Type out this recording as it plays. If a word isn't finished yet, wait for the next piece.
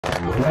Go!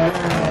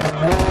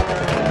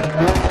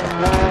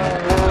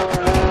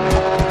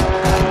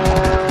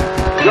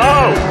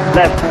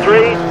 Left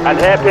 3 and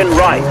hairpin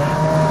right.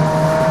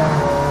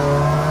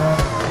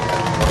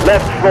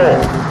 Left 4,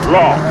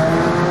 long.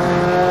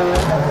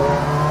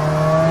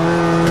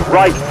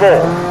 Right 4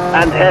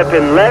 and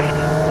hairpin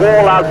left,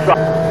 wall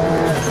outside.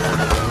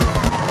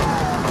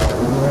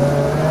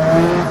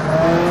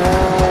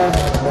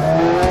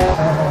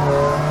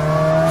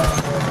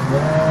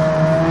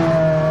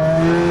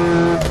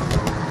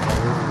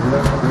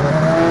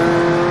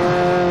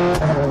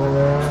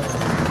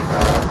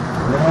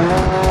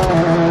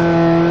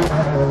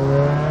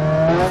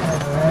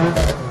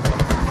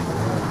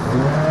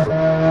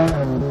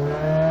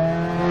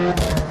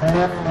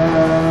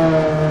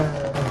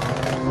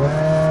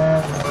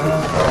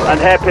 And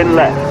hairpin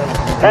left,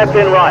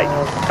 hairpin right,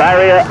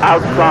 barrier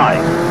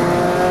outside.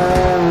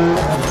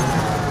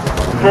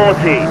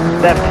 40,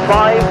 left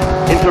 5,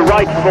 into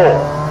right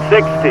 4,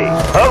 60,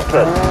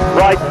 open,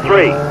 right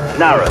 3,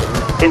 narrow,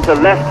 into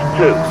left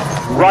 2,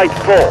 right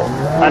 4,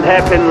 and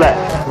hairpin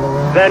left.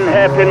 Then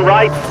hairpin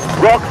right,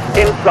 rocks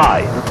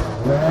inside.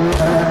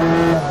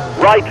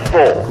 Right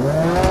 4.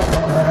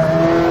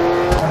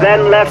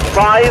 Then left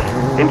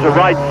 5, into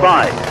right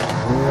 5.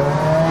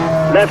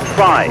 Left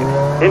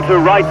 5, into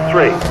right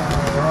 3.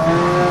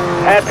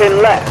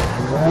 Hairpin left.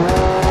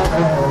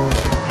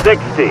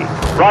 60,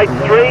 right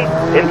 3,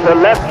 into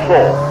left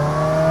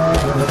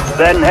 4.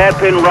 Then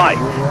hairpin right,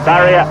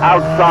 barrier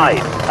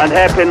outside, and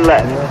hairpin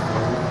left.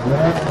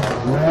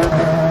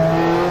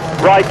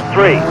 Right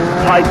 3,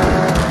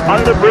 tighten.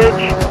 Under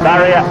bridge,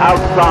 barrier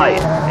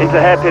outside, into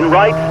hairpin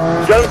right,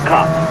 don't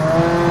cut.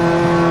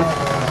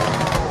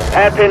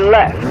 Hairpin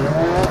left.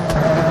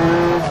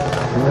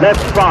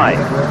 Left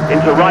 5,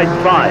 into right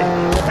 5,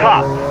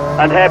 cut,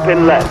 and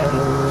hairpin left.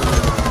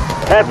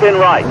 Hairpin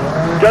right,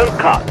 don't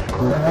cut.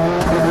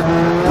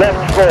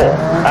 Left 4,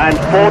 and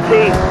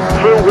 40,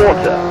 through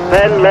water,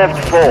 then left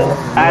 4,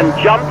 and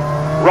jump,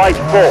 right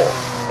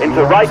 4,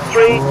 into right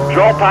 3,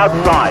 drop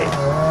outside.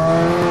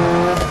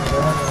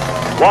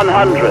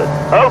 100,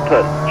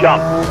 open,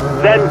 jump,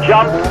 then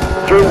jump,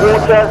 through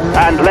water,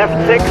 and left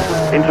 6,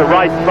 into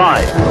right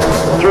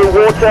 5. Through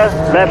water,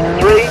 left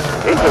 3,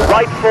 into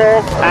right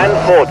 4, and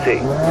 40.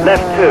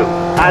 Left 2,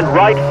 and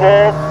right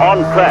 4,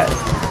 on crest.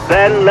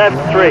 Then left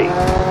 3.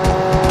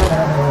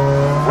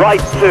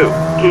 Right 2,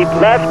 keep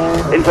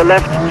left, into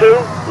left 2,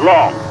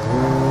 long.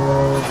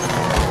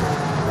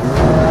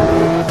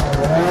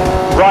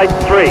 Right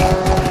 3,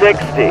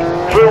 60,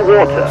 through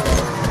water.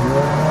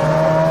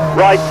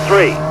 Right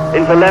 3,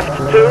 into left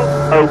 2,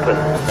 open.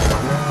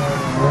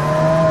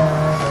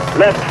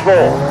 Left 4,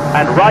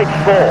 and right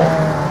 4.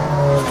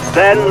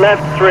 Then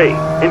left 3,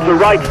 into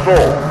right 4,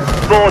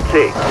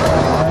 40.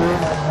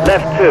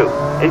 Left 2,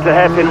 into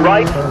hairpin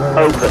right,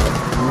 open.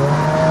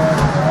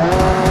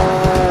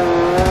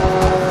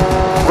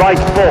 Right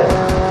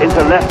 4,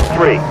 into left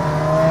 3.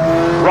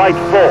 Right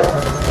 4,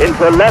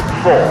 into left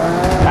 4,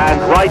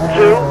 and right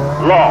 2,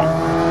 long.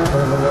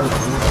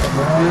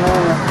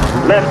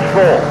 Left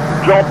 4,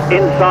 drop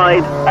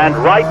inside, and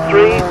right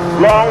 3,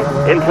 long,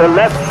 into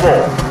left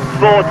 4,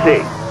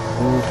 40.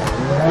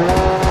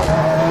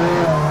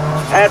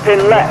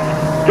 Hairpin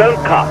left, don't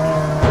cut.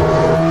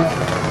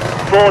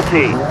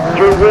 40,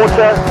 through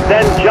water,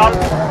 then jump,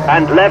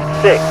 and left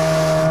 6,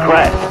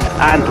 crest,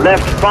 and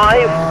left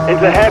 5,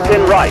 into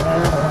hairpin right.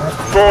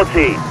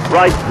 40,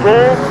 right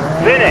 4,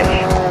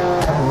 finish.